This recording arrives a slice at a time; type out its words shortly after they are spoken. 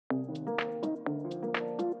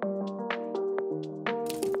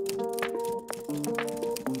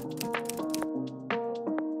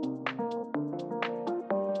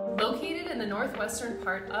western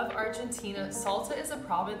part of Argentina, Salta is a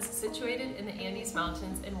province situated in the Andes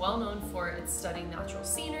Mountains and well known for its stunning natural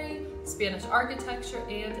scenery, Spanish architecture,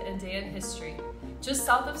 and Andean history. Just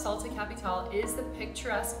south of Salta capital is the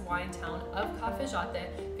picturesque wine town of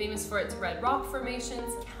Cafayate, famous for its red rock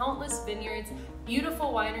formations, countless vineyards,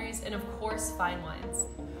 beautiful wineries, and of course fine wines.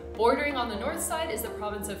 Bordering on the north side is the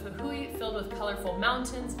province of Jujuy, filled with colorful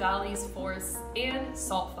mountains, valleys, forests, and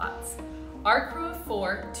salt flats. Our crew of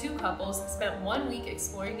four, 2 couples, spent 1 week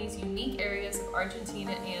exploring these unique areas of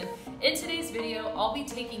Argentina, and in today's video, I'll be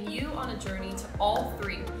taking you on a journey to all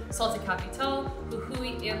 3, Salta Capital,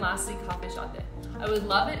 Jujuy, and lastly, Cafayate. I would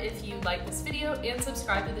love it if you like this video and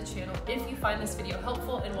subscribe to the channel if you find this video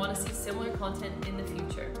helpful and want to see similar content in the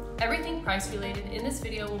future. Everything price related in this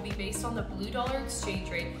video will be based on the blue dollar exchange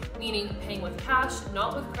rate, meaning paying with cash,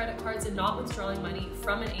 not with credit cards, and not withdrawing money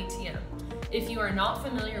from an ATM. If you are not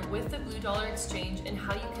familiar with the blue dollar exchange and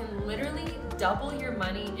how you can literally double your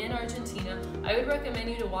money in Argentina, I would recommend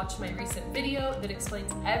you to watch my recent video that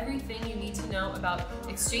explains everything you need to know about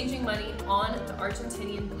exchanging money on the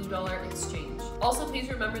Argentinian blue dollar exchange. Also, please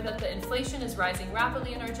remember that the inflation is rising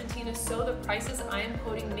rapidly in Argentina, so the prices I am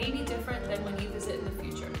quoting may be different than when you visit in the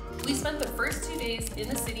future. We spent the first 2 days in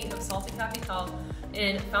the city of Salta Capital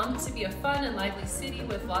and found it to be a fun and lively city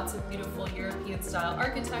with lots of beautiful European-style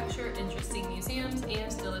architecture, interesting museums,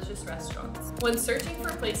 and delicious restaurants. When searching for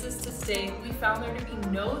places to stay, we found there to be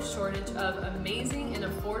no shortage of amazing and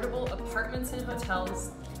affordable apartments and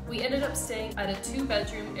hotels. We ended up staying at a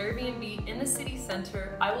 2-bedroom Airbnb in the city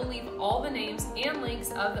center. I will leave all the names and links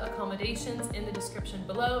of the accommodations in the description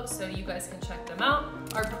below so you guys can check them out.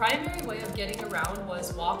 Our primary way of getting around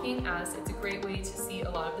was walking, as it's a great way to see a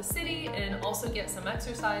lot of the city and also get some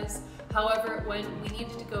exercise. However, when we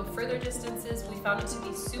needed to go further distances, we found it to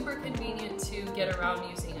be super convenient to get around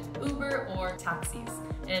using an Uber or taxis.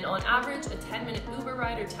 And on average, a 10-minute Uber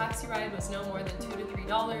ride or taxi ride was no more than $2 to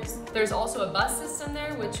 $3. There's also a bus system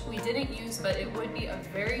there, which we didn't use, but it would be a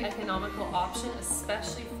very economical option,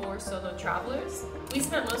 especially for solo travelers. We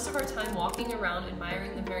spent most of our time walking around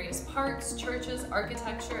admiring the various parks, churches,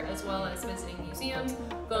 architecture, as well as visiting museums,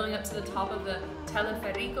 going up to the top of the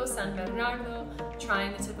Teleférico San Bernardo,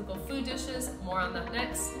 trying the typical food dishes, more on that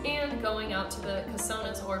next, and going out to the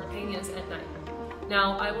casonas or peñas at night.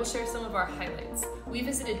 Now, I will share some of our highlights. We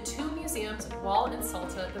visited 2 museums while in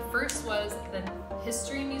Salta. The first was the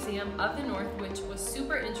History Museum of the North, which was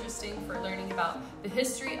super interesting for learning about the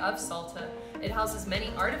history of Salta. It houses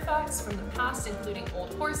many artifacts from the past, including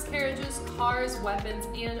old horse carriages, cars, weapons,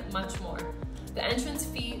 and much more. The entrance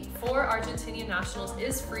fee for Argentinian nationals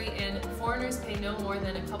is free, and foreigners pay no more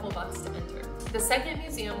than a couple bucks to enter. The second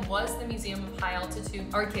museum was the Museum of High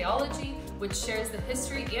Altitude Archaeology, which shares the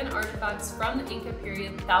history and artifacts from the Inca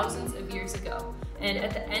period thousands of years ago. And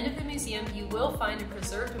at the end of the museum, you will find a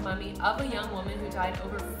preserved mummy of a young woman who died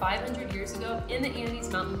over 500 years ago in the Andes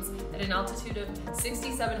Mountains at an altitude of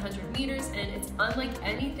 6,700 meters, and it's unlike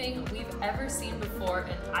anything we've ever seen before,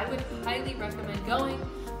 and I would highly recommend going.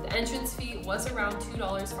 The entrance fee was around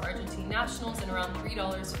 $2 for Argentine nationals and around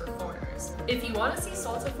 $3 for foreigners. If you want to see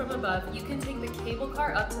Salta from above, you can take the cable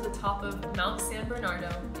car up to the top of Mount San Bernardo.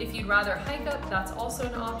 If you'd rather hike up, that's also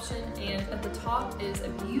an option, and at the top is a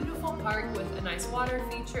beautiful park with a nice water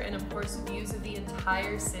feature and of course views of the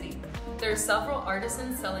entire city. There are several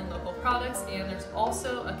artisans selling local products, and there's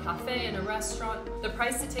also a cafe and a restaurant. The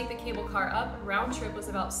price to take the cable car up round trip was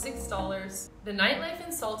about $6. The nightlife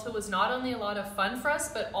in Salta was not only a lot of fun for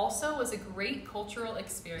us, but also was a great cultural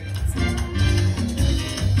experience.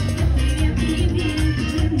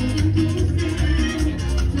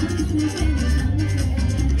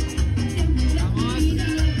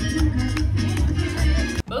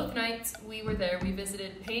 Both nights we were there, we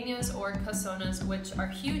visited peñas or casonas, which are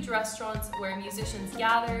huge restaurants where musicians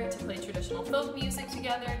gather to play traditional folk music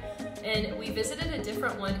together. And we visited a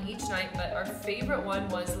different one each night, but our favorite one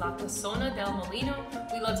was La Casona del Molino.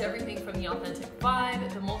 We loved everything from the authentic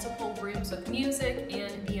vibe, the multiple rooms with music,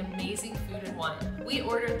 and the amazing food and wine. We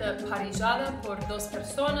ordered the parrillada por 2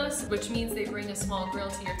 personas, which means they bring a small grill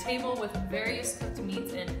to your table with various cooked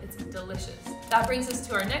meats, and it's delicious. That brings us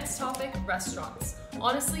to our next topic, restaurants.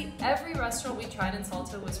 Honestly, every restaurant we tried in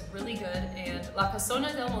Salta was really good, and La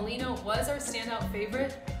Casona del Molino was our standout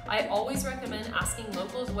favorite. I always recommend asking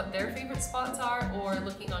locals what their favorite spots are, or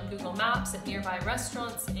looking on Google Maps at nearby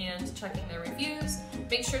restaurants and checking their reviews.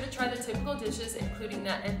 Make sure to try the typical dishes, including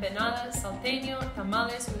the empanada, salteño,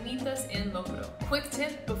 tamales, humitas, and locro. Quick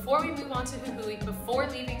tip, before we move on to Jujuy, before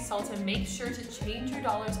leaving Salta, make sure to change your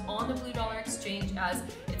dollars on the blue dollar exchange, as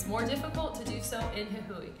it's more difficult to do so in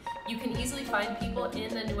Jujuy. You can easily find people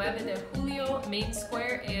in the 9 de Julio main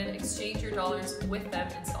square and exchange your dollars with them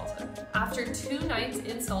in Salta. After 2 nights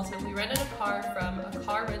in Salta, we rented a car from a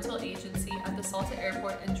car rental agency at the Salta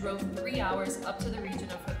airport and drove 3 hours up to the region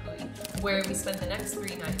of Jujuy, where we spent the next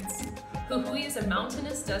 3 nights. Jujuy is a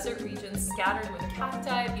mountainous desert region scattered with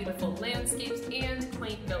cacti, beautiful landscapes, and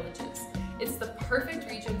quaint villages. It's the perfect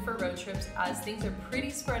region for road trips as things are pretty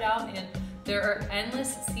spread out and there are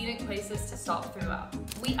endless scenic places to stop throughout.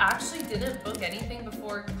 We actually didn't book anything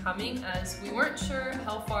before coming as we weren't sure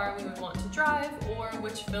how far we would want to drive or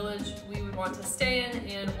which village we would want to stay in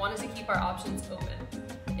and wanted to keep our options open.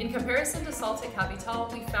 In comparison to Salta Capital,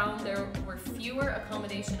 we found there were fewer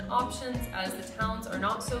accommodation options as the towns are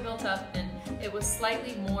not so built up and it was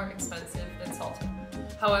slightly more expensive than Salta.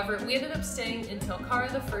 However, we ended up staying in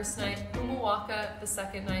Tilcara the first night, Humahuaca the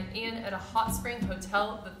second night, and at a hot spring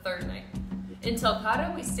hotel the third night. In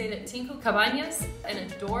Tilcara, we stayed at Cinco Cabañas, an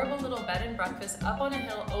adorable little bed and breakfast up on a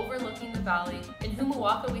hill overlooking the valley. In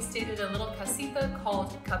Humahuaca, we stayed at a little casita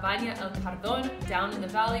called Cabaña El Pardon down in the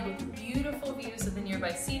valley with beautiful views of the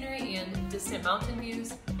nearby scenery and distant mountain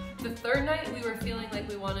views. The third night, we were feeling like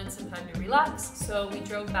we wanted some time to relax, so we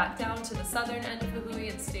drove back down to the southern end of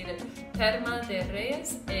Jujuy and stayed at Terma de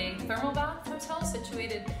Reyes, a thermal bath hotel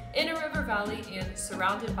situated in a river valley and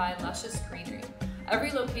surrounded by luscious greenery.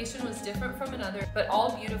 Every location was different from another, but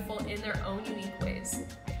all beautiful in their own unique ways.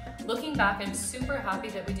 Looking back, I'm super happy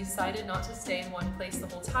that we decided not to stay in one place the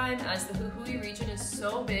whole time as the Jujuy region is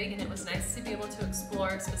so big and it was nice to be able to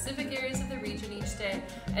explore specific areas of the region each day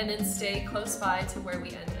and then stay close by to where we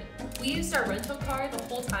ended. We used our rental car the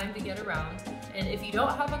whole time to get around, and if you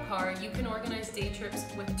don't have a car, you can organize day trips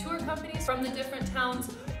with tour companies from the different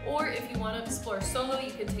towns, or if you want to explore solo,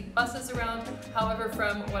 you can take buses around. However,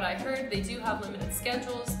 from what I heard, they do have limited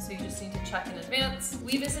schedules, so you just need to check in advance.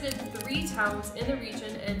 We visited 3 towns in the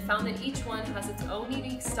region and found that each one has its own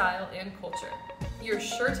unique style and culture. You're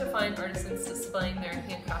sure to find artisans displaying their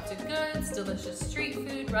handcrafted goods, delicious street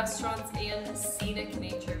food, restaurants, and scenic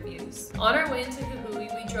nature views. On our way into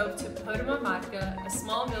Jujuy, we drove to Purmamarca, a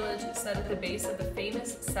small village set at the base of the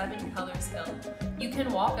famous 7 Colors Hill. You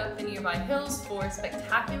can walk up the nearby hills for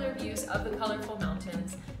spectacular views of the colorful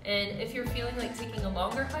mountains, and if you're feeling like taking a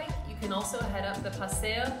longer hike, you can also head up the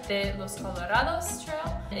Paseo de los Colorados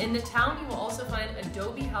trail. In the town, you will also find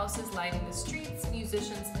adobe houses lining the streets,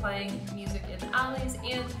 musicians playing music in the alleys,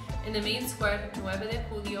 and in the main square, 9 de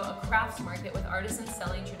Julio, a crafts market with artisans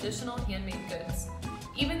selling traditional handmade goods.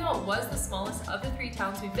 Even though it was the smallest of the 3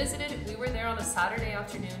 towns we visited, we were there on a Saturday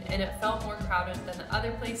afternoon and it felt more crowded than the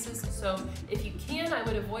other places, so if you can, I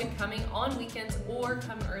would avoid coming on weekends or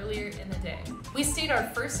come earlier in the day. We stayed our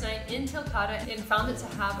first night in Tilcara and found it to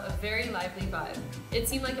have a very lively vibe. It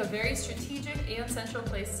seemed like a very strategic and central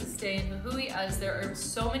place to stay in Jujuy as there are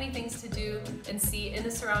so many things to do and see in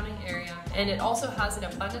the surrounding area, and it also has an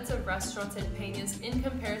abundance of restaurants and peñas in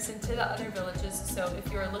comparison to the other villages, so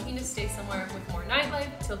if you are looking to stay somewhere with more nightlife,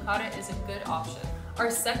 Tilcara is a good option. Our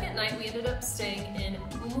second night, we ended up staying in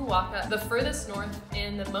Humahuaca, the furthest north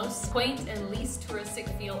and the most quaint and least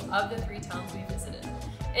touristic feel of the 3 towns we visited.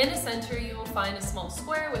 In the center, you will find a small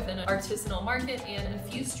square with an artisanal market and a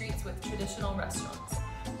few streets with traditional restaurants.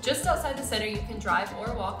 Just outside the center, you can drive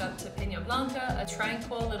or walk up to Peña Blanca, a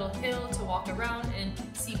tranquil little hill to walk around and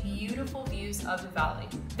see beautiful views of the valley.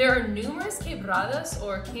 There are numerous quebradas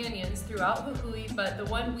or canyons throughout Jujuy, but the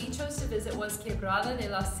one we chose to visit was Quebrada de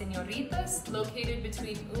las Señoritas, located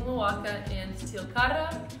between Humahuaca and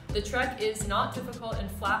Tilcara. The trek is not difficult and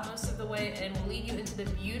flat most of the way and will lead you into the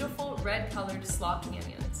beautiful red-colored slot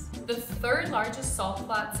canyons. The 3rd largest salt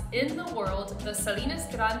flats in the world, the Salinas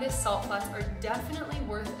Grandes salt flats, are definitely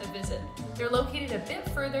worth a visit. They're located a bit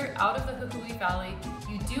further out of the Jujuy Valley.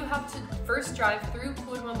 You do have to first drive through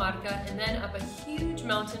Purmamarca and then up a huge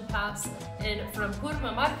mountain pass. And from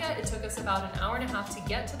Purmamarca, it took us about an hour and a half to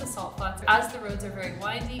get to the salt flats as the roads are very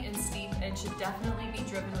windy and steep and should definitely be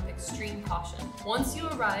driven with extreme caution. Once you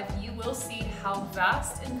arrive, you will see how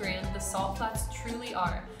vast and grand the salt flats truly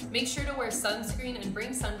are. Make sure to wear sunscreen and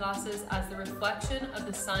bring sunglasses as the reflection of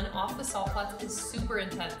the sun off the salt flats is super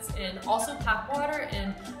intense. And also pack water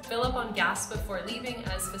and fill up on gas before leaving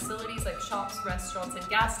as facilities like shops, restaurants, and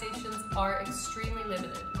gas stations are extremely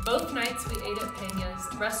limited. Both nights we ate at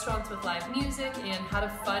peñas, restaurants with live music, and had a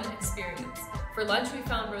fun experience. For lunch, we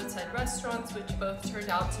found roadside restaurants, which both turned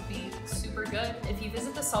out to be super good. If you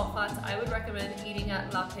visit the salt flats, I would recommend eating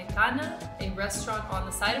at La Pecana, a restaurant on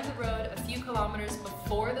the side of the road a few kilometers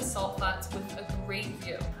before the salt flats with a great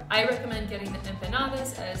view. I recommend getting the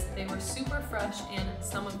empanadas as they were super fresh and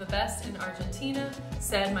some of the best in Argentina.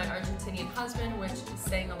 said my Argentinian husband, which is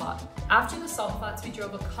saying a lot. After the salt flats, we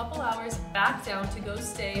drove a couple hours back down to go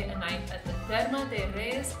stay a night at the Terma de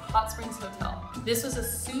Reyes Hot Springs Hotel. This was a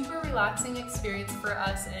super relaxing experience for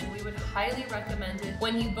us, and we would highly recommend it.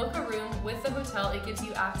 When you book a room with the hotel, it gives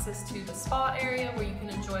you access to the spa area where you can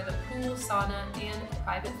enjoy the pool, sauna, and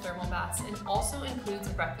private thermal baths, and also includes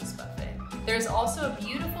a breakfast buffet. There's also a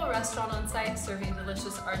beautiful restaurant on site serving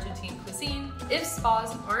delicious Argentine cuisine. If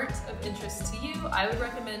spas aren't of interest to you, I would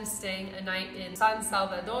recommend staying a night in San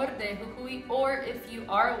Salvador de Jujuy, or if you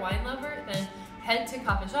are a wine lover, then head to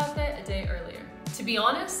Cafayate a day earlier. To be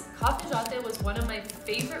honest, Cafayate was one of my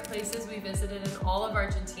favorite places we visited in all of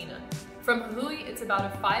Argentina. From Jujuy, it's about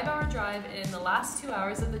a 5-hour drive, and the last 2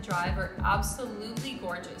 hours of the drive are absolutely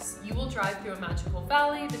gorgeous. You will drive through a magical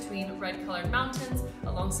valley between red-colored mountains,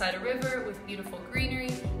 alongside a river with beautiful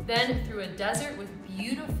greenery, then through a desert with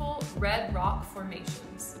beautiful red rock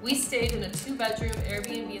formations. We stayed in a 2-bedroom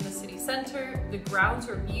Airbnb in the city center. The grounds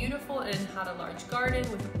were beautiful and had a large garden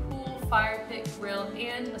with a pool, fire pit, grill,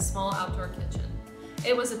 and a small outdoor kitchen.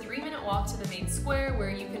 It was a 3-minute walk to the main square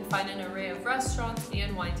where you can find an array of restaurants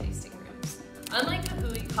and wine tasting rooms. Unlike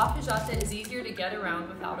Jujuy, Cafayate is easier to get around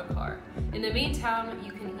without a car. In the main town,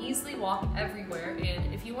 you can easily walk everywhere,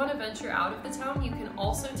 and if you want to venture out of the town, you can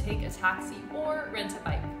also take a taxi or rent a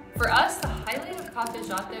bike. For us, the highlight of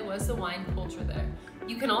Cafayate was the wine culture there.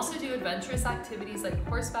 You can also do adventurous activities like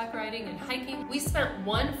horseback riding and hiking. We spent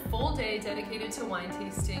one full day dedicated to wine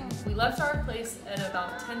tasting. We left our place at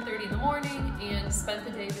about 10:30 in the morning and spent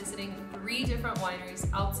the day visiting 3 different wineries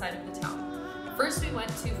outside of the town. First, we went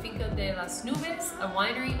to Finca de las Nubes, a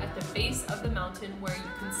winery at the base of the mountain where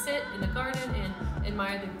you can sit in the garden and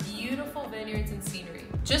admire the beautiful vineyards and scenery.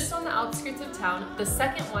 Just on the outskirts of town, the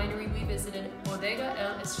second winery we visited, Bodega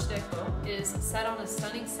El Esteco, is set on a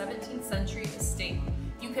stunning 17th century estate.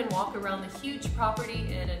 You can walk around the huge property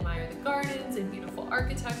and admire the gardens and beautiful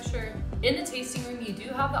architecture. In the tasting room, you do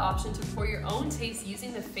have the option to pour your own taste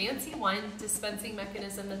using the fancy wine dispensing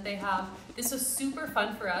mechanism that they have. This was super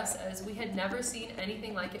fun for us as we had never seen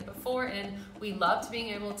anything like it before, and we loved being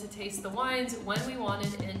able to taste the wines when we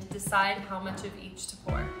wanted and decide how much of each to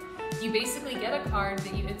pour. You basically get a card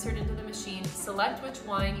that you insert into the machine, select which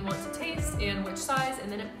wine you want to taste and which size, and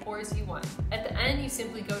then it pours you wine. At the end, you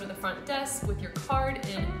simply go to the front desk with your card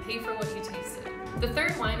and pay for what you tasted. The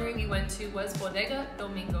third winery we went to was Bodega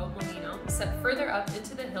Domingo Molino, set further up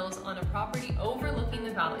into the hills on a property overlooking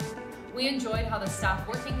the valley. We enjoyed how the staff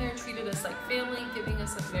working there treated us like family, giving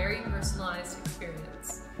us a very personalized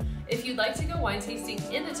experience. If you'd like to go wine tasting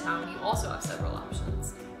in the town, you also have several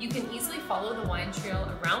options. You can easily follow the wine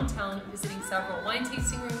trail around town, visiting several wine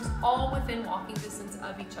tasting rooms, all within walking distance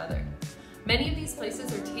of each other. Many of these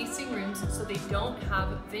places are tasting rooms, so they don't have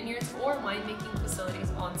vineyards or winemaking facilities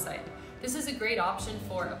on site. This is a great option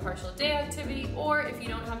for a partial day activity or if you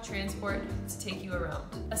don't have transport to take you around.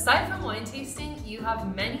 Aside from wine tasting, you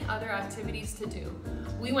have many other activities to do.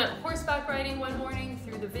 We went horseback riding one morning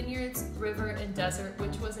through the vineyards, river, and desert,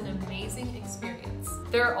 which was an amazing experience.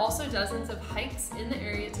 There are also dozens of hikes in the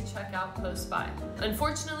area to check out close by.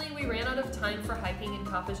 Unfortunately, we ran out of time for hiking in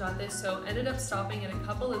Cafayate, so ended up stopping at a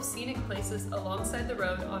couple of scenic places alongside the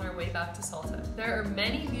road on our way back to Salta. There are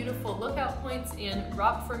many beautiful lookout points and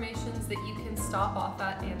rock formations that you can stop off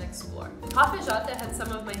at and explore. Cafayate had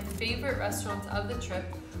some of my favorite restaurants of the trip.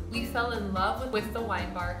 We fell in love with the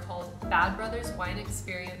wine bar called Bad Brothers Wine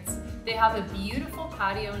Experience. They have a beautiful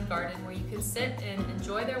patio and garden where you can sit and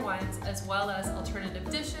enjoy their wines, as well as alternative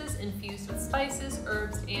dishes infused with spices,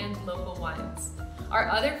 herbs, and local wines. Our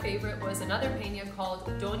other favorite was another peña called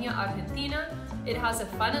Doña Argentina. It has a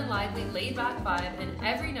fun and lively, laid-back vibe, and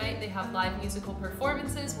every night they have live musical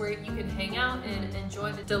performances where you can hang out and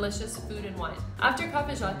enjoy the delicious food and wine. After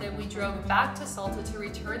Cafayate, we drove back to Salta to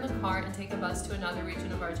return the car and take a bus to another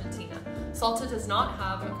region of Argentina. Salta does not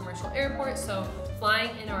have a commercial airport, so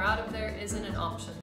flying in or out of there isn't an option.